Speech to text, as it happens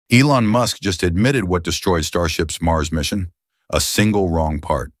Elon Musk just admitted what destroyed Starship's Mars mission: a single wrong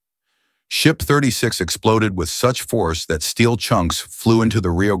part. Ship 36 exploded with such force that steel chunks flew into the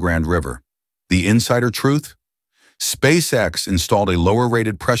Rio Grande River. The insider truth? SpaceX installed a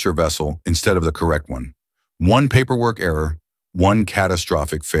lower-rated pressure vessel instead of the correct one. One paperwork error, one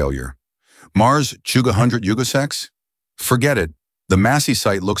catastrophic failure. Mars Chuga 100 Yugasex? Forget it. The Massey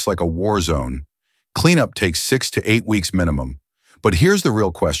site looks like a war zone. Cleanup takes 6 to 8 weeks minimum. But here's the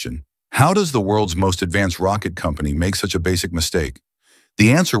real question. How does the world's most advanced rocket company make such a basic mistake?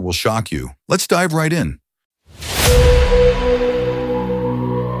 The answer will shock you. Let's dive right in.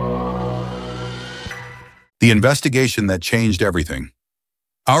 The investigation that changed everything.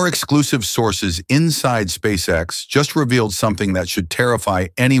 Our exclusive sources inside SpaceX just revealed something that should terrify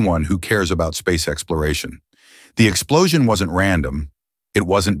anyone who cares about space exploration. The explosion wasn't random. It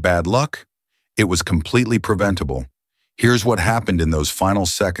wasn't bad luck. It was completely preventable. Here's what happened in those final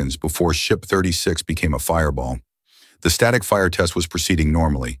seconds before Ship 36 became a fireball. The static fire test was proceeding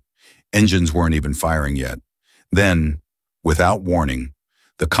normally. Engines weren't even firing yet. Then, without warning,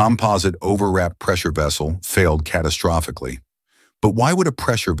 the composite overwrapped pressure vessel failed catastrophically. But why would a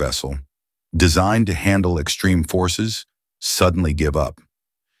pressure vessel, designed to handle extreme forces, suddenly give up?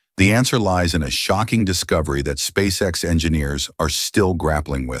 The answer lies in a shocking discovery that SpaceX engineers are still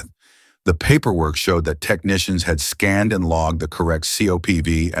grappling with. The paperwork showed that technicians had scanned and logged the correct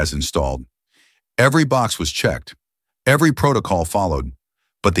COPV as installed. Every box was checked. Every protocol followed.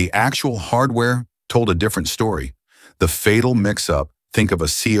 But the actual hardware told a different story. The fatal mix-up, think of a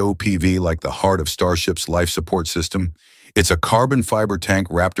COPV like the heart of Starship's life support system. It's a carbon fiber tank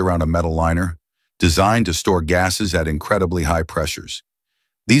wrapped around a metal liner, designed to store gases at incredibly high pressures.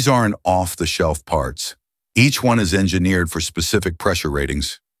 These aren't off-the-shelf parts. Each one is engineered for specific pressure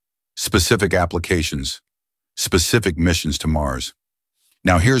ratings, specific applications, specific missions to Mars.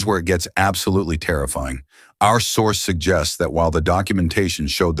 Now here's where it gets absolutely terrifying. Our source suggests that while the documentation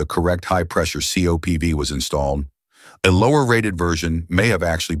showed the correct high-pressure COPV was installed, a lower-rated version may have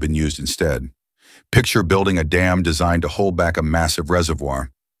actually been used instead. Picture building a dam designed to hold back a massive reservoir,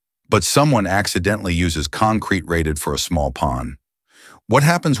 but someone accidentally uses concrete rated for a small pond. What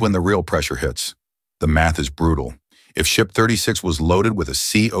happens when the real pressure hits? The math is brutal. If Ship 36 was loaded with a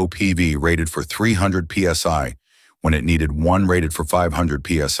COPV rated for 300 psi when it needed one rated for 500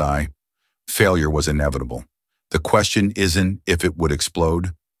 psi, failure was inevitable. The question isn't if it would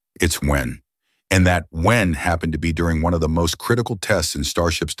explode, it's when. And that when happened to be during one of the most critical tests in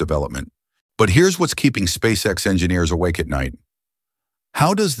Starship's development. But here's what's keeping SpaceX engineers awake at night.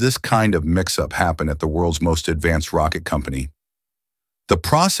 How does this kind of mix-up happen at the world's most advanced rocket company? The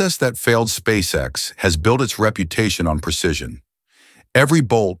process that failed SpaceX has built its reputation on precision. Every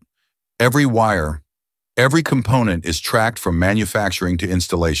bolt, every wire, every component is tracked from manufacturing to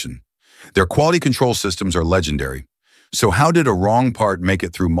installation. Their quality control systems are legendary. So how did a wrong part make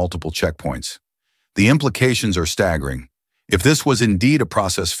it through multiple checkpoints? The implications are staggering. If this was indeed a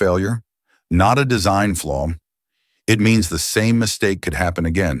process failure, not a design flaw, it means the same mistake could happen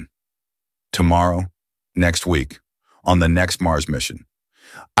again. Tomorrow, next week, on the next Mars mission.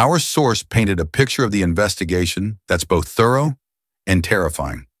 Our source painted a picture of the investigation that's both thorough and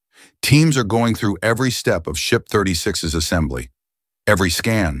terrifying. Teams are going through every step of Ship 36's assembly. Every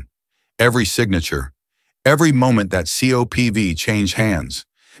scan, every signature, every moment that COPV changed hands.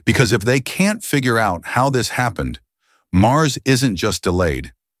 Because if they can't figure out how this happened, Mars isn't just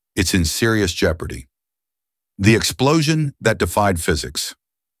delayed, it's in serious jeopardy. The explosion that defied physics.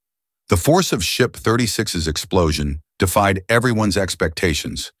 The force of Ship 36's explosion defied everyone's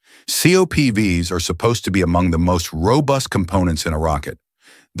expectations. COPVs are supposed to be among the most robust components in a rocket.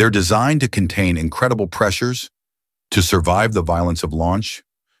 They're designed to contain incredible pressures, to survive the violence of launch,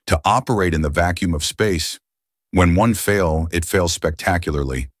 to operate in the vacuum of space. When one fails, it fails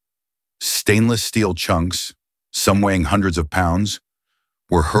spectacularly. Stainless steel chunks, some weighing hundreds of pounds,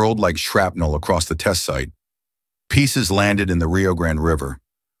 were hurled like shrapnel across the test site. Pieces landed in the Rio Grande River,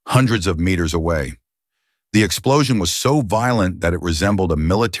 hundreds of meters away. The explosion was so violent that it resembled a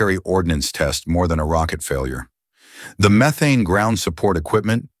military ordnance test more than a rocket failure. The methane ground support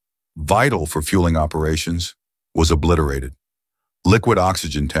equipment, vital for fueling operations, was obliterated. Liquid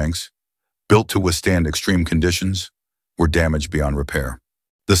oxygen tanks, built to withstand extreme conditions, were damaged beyond repair.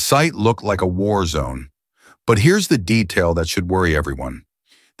 The site looked like a war zone. But here's the detail that should worry everyone.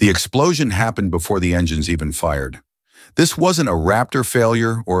 The explosion happened before the engines even fired. This wasn't a Raptor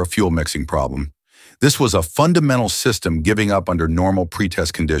failure or a fuel mixing problem. This was a fundamental system giving up under normal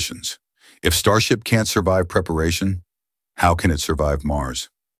pretest conditions. If Starship can't survive preparation, how can it survive Mars?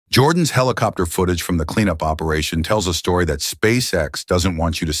 Jordan's helicopter footage from the cleanup operation tells a story that SpaceX doesn't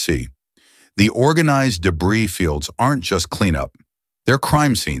want you to see. The organized debris fields aren't just cleanup. They're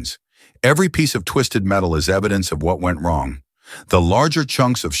crime scenes. Every piece of twisted metal is evidence of what went wrong. The larger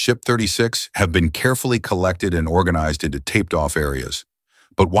chunks of Ship 36 have been carefully collected and organized into taped-off areas.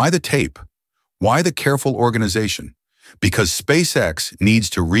 But why the tape? Why the careful organization? Because SpaceX needs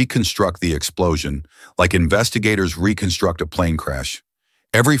to reconstruct the explosion like investigators reconstruct a plane crash.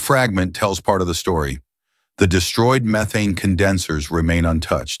 Every fragment tells part of the story. The destroyed methane condensers remain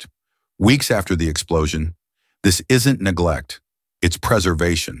untouched. Weeks after the explosion, this isn't neglect, it's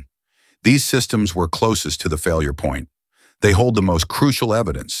preservation. These systems were closest to the failure point. They hold the most crucial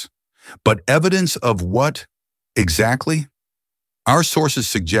evidence. But evidence of what exactly? Our sources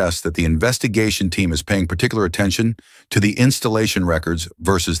suggest that the investigation team is paying particular attention to the installation records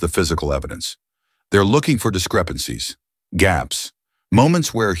versus the physical evidence. They're looking for discrepancies, gaps,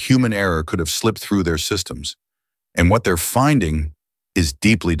 moments where human error could have slipped through their systems. And what they're finding is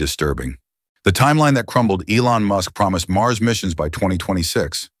deeply disturbing. The timeline that crumbled, Elon Musk promised Mars missions by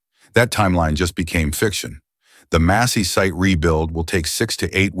 2026. That timeline just became fiction. The Massey site rebuild will take 6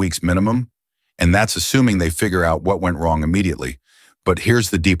 to 8 weeks minimum, and that's assuming they figure out what went wrong immediately. But here's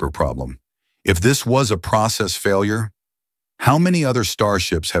the deeper problem. If this was a process failure, how many other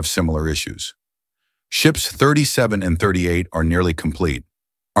starships have similar issues? Ships 37 and 38 are nearly complete.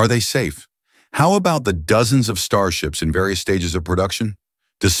 Are they safe? How about the dozens of starships in various stages of production?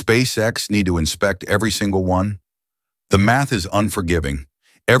 Does SpaceX need to inspect every single one? The math is unforgiving.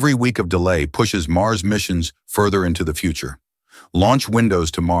 Every week of delay pushes Mars missions further into the future. Launch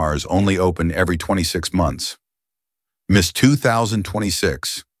windows to Mars only open every 26 months. Miss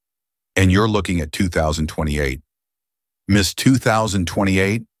 2026, and you're looking at 2028. Miss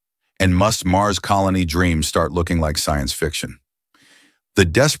 2028, and must Mars colony dreams start looking like science fiction? The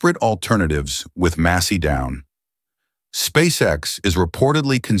desperate alternatives with Massey down. SpaceX is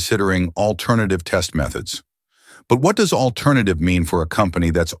reportedly considering alternative test methods. But what does alternative mean for a company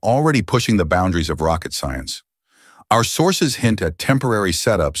that's already pushing the boundaries of rocket science? Our sources hint at temporary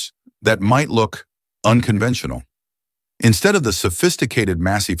setups that might look unconventional. Instead of the sophisticated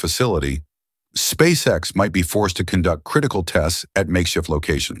Massey facility, SpaceX might be forced to conduct critical tests at makeshift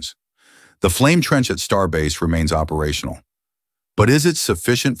locations. The flame trench at Starbase remains operational. But is it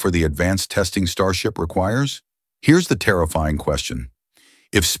sufficient for the advanced testing Starship requires? Here's the terrifying question.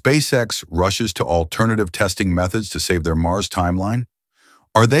 If SpaceX rushes to alternative testing methods to save their Mars timeline,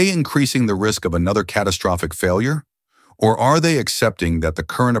 are they increasing the risk of another catastrophic failure? Or are they accepting that the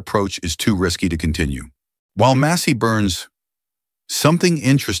current approach is too risky to continue? While Massey burns, something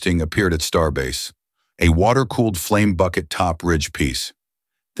interesting appeared at Starbase, a water-cooled flame bucket top ridge piece.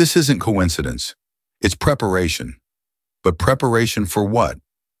 This isn't coincidence. It's preparation. But preparation for what?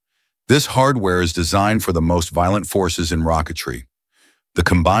 This hardware is designed for the most violent forces in rocketry. The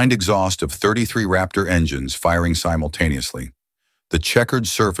combined exhaust of 33 Raptor engines firing simultaneously. The checkered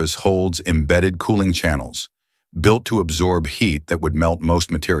surface holds embedded cooling channels, built to absorb heat that would melt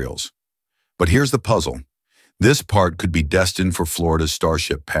most materials. But here's the puzzle. This part could be destined for Florida's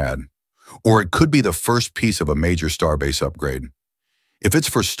Starship pad, or it could be the first piece of a major Starbase upgrade. If it's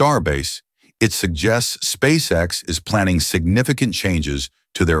for Starbase, it suggests SpaceX is planning significant changes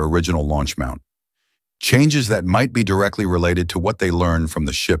to their original launch mount. Changes that might be directly related to what they learned from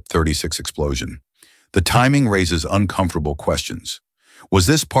the Ship 36 explosion. The timing raises uncomfortable questions. Was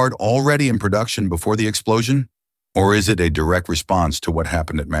this part already in production before the explosion? Or is it a direct response to what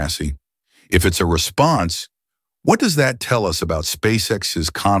happened at Massey? If it's a response, what does that tell us about SpaceX's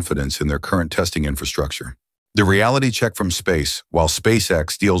confidence in their current testing infrastructure? The reality check from space, while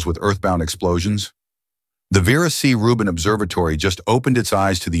SpaceX deals with earthbound explosions. The Vera C. Rubin Observatory just opened its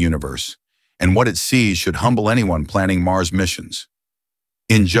eyes to the universe, and what it sees should humble anyone planning Mars missions.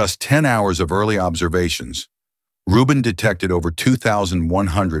 In just 10 hours of early observations, Rubin detected over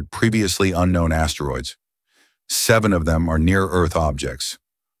 2,100 previously unknown asteroids. 7 of them are near-Earth objects.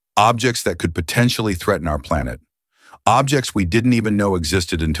 Objects that could potentially threaten our planet. Objects we didn't even know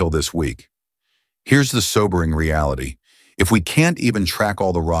existed until this week. Here's the sobering reality. If we can't even track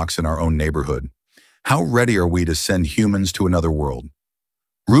all the rocks in our own neighborhood, how ready are we to send humans to another world?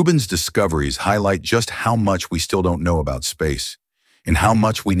 Rubin's discoveries highlight just how much we still don't know about space, and how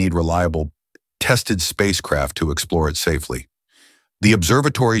much we need reliable, tested spacecraft to explore it safely. The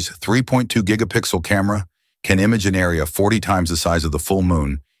observatory's 3.2 gigapixel camera can image an area 40 times the size of the full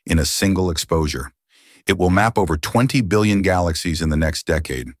moon in a single exposure. It will map over 20 billion galaxies in the next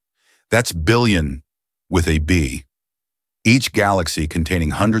decade. That's billion with a B. Each galaxy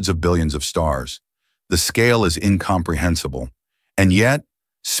containing hundreds of billions of stars. The scale is incomprehensible. And yet,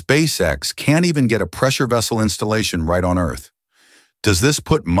 SpaceX can't even get a pressure vessel installation right on Earth. Does this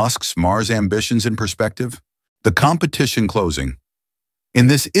put Musk's Mars ambitions in perspective? The competition closing. And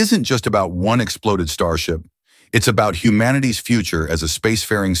this isn't just about one exploded Starship. It's about humanity's future as a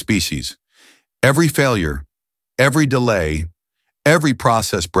spacefaring species. Every failure, every delay, every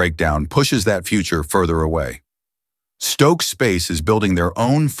process breakdown pushes that future further away. Stoke Space is building their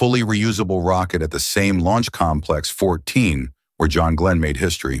own fully reusable rocket at the same Launch Complex 14 where John Glenn made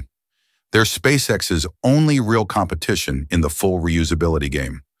history. They're SpaceX's only real competition in the full reusability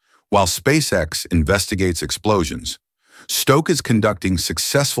game. While SpaceX investigates explosions, Stoke is conducting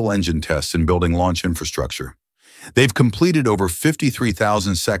successful engine tests and building launch infrastructure. They've completed over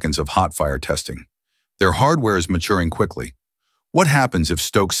 53,000 seconds of hot fire testing. Their hardware is maturing quickly. What happens if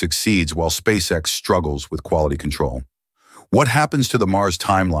Stoke succeeds while SpaceX struggles with quality control? What happens to the Mars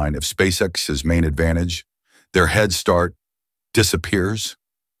timeline if SpaceX's main advantage, their head start, disappears?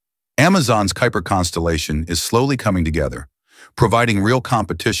 Amazon's Kuiper constellation is slowly coming together, providing real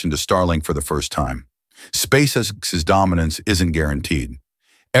competition to Starlink for the first time. SpaceX's dominance isn't guaranteed.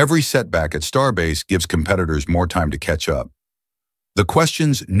 Every setback at Starbase gives competitors more time to catch up. The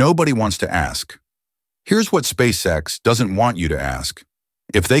questions nobody wants to ask. Here's what SpaceX doesn't want you to ask.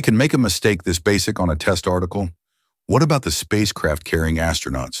 If they can make a mistake this basic on a test article, what about the spacecraft carrying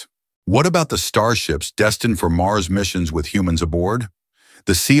astronauts? What about the starships destined for Mars missions with humans aboard?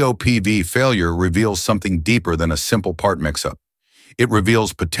 The COPV failure reveals something deeper than a simple part mix-up. It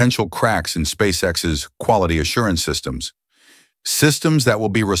reveals potential cracks in SpaceX's quality assurance systems. Systems that will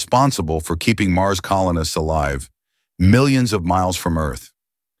be responsible for keeping Mars colonists alive, millions of miles from Earth.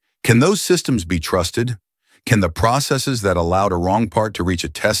 Can those systems be trusted? Can the processes that allowed a wrong part to reach a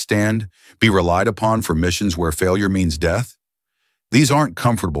test stand be relied upon for missions where failure means death? These aren't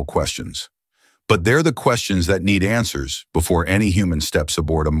comfortable questions, but they're the questions that need answers before any human steps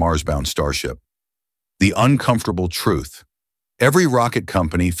aboard a Mars-bound starship. The uncomfortable truth. Every rocket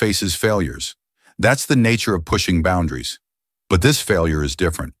company faces failures. That's the nature of pushing boundaries. But this failure is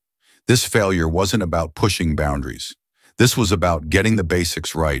different. This failure wasn't about pushing boundaries. This was about getting the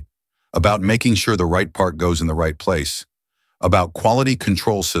basics right, about making sure the right part goes in the right place, about quality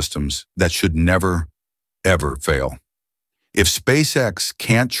control systems that should never, ever fail. If SpaceX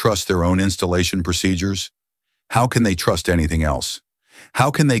can't trust their own installation procedures, how can they trust anything else?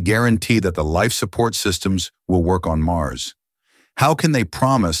 How can they guarantee that the life support systems will work on Mars? How can they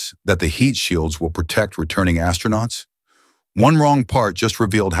promise that the heat shields will protect returning astronauts? One wrong part just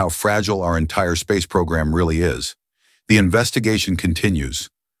revealed how fragile our entire space program really is. The investigation continues.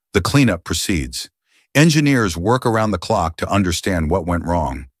 The cleanup proceeds. Engineers work around the clock to understand what went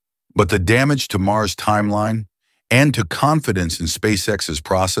wrong. But the damage to Mars' timeline and to confidence in SpaceX's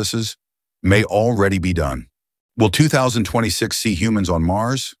processes may already be done. Will 2026 see humans on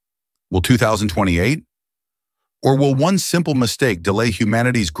Mars? Will 2028? Or will one simple mistake delay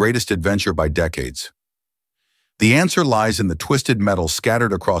humanity's greatest adventure by decades? The answer lies in the twisted metal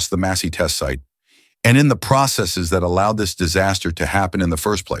scattered across the Massey test site and in the processes that allowed this disaster to happen in the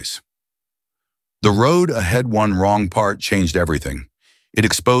first place. The road ahead one wrong part changed everything. It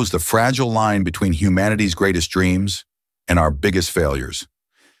exposed the fragile line between humanity's greatest dreams and our biggest failures.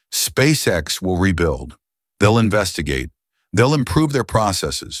 SpaceX will rebuild. They'll investigate. They'll improve their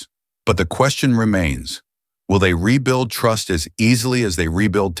processes. But the question remains, will they rebuild trust as easily as they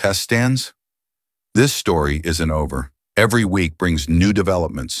rebuild test stands? This story isn't over. Every week brings new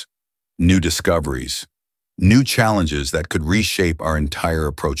developments, new discoveries, new challenges that could reshape our entire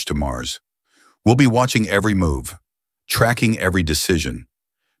approach to Mars. We'll be watching every move, tracking every decision,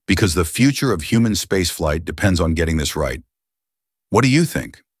 because the future of human spaceflight depends on getting this right. What do you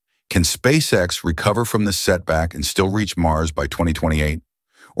think? Can SpaceX recover from this setback and still reach Mars by 2028?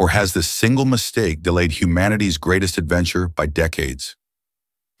 Or has this single mistake delayed humanity's greatest adventure by decades?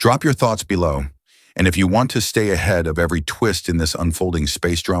 Drop your thoughts below. And if you want to stay ahead of every twist in this unfolding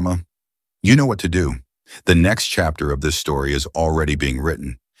space drama, you know what to do. The next chapter of this story is already being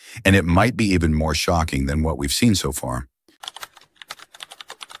written, and it might be even more shocking than what we've seen so far.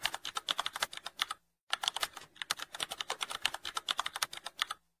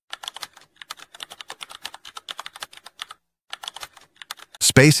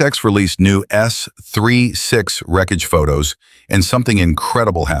 SpaceX released new S-36 wreckage photos, and something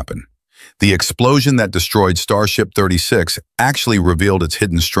incredible happened. The explosion that destroyed Starship 36 actually revealed its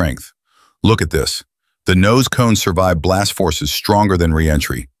hidden strength. Look at this. The nose cone survived blast forces stronger than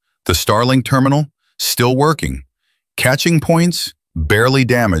re-entry. The Starlink terminal, still working. Catching points, barely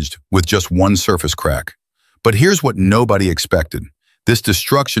damaged with just one surface crack. But here's what nobody expected. This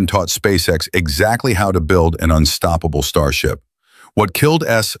destruction taught SpaceX exactly how to build an unstoppable Starship. What killed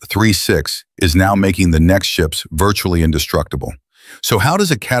S-36 is now making the next ships virtually indestructible. So how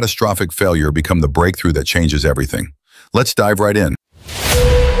does a catastrophic failure become the breakthrough that changes everything? Let's dive right in.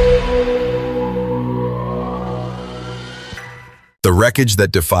 The wreckage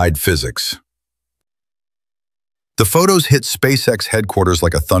that defied physics. The photos hit SpaceX headquarters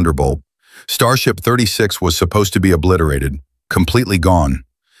like a thunderbolt. Starship 36 was supposed to be obliterated, completely gone.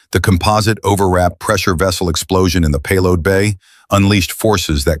 The composite overwrap pressure vessel explosion in the payload bay unleashed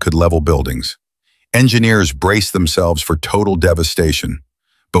forces that could level buildings. Engineers braced themselves for total devastation,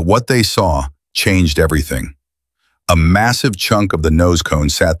 but what they saw changed everything. A massive chunk of the nose cone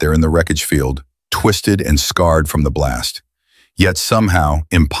sat there in the wreckage field, twisted and scarred from the blast. Yet somehow,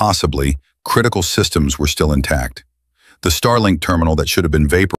 impossibly, critical systems were still intact. The Starlink terminal that should have been vaporized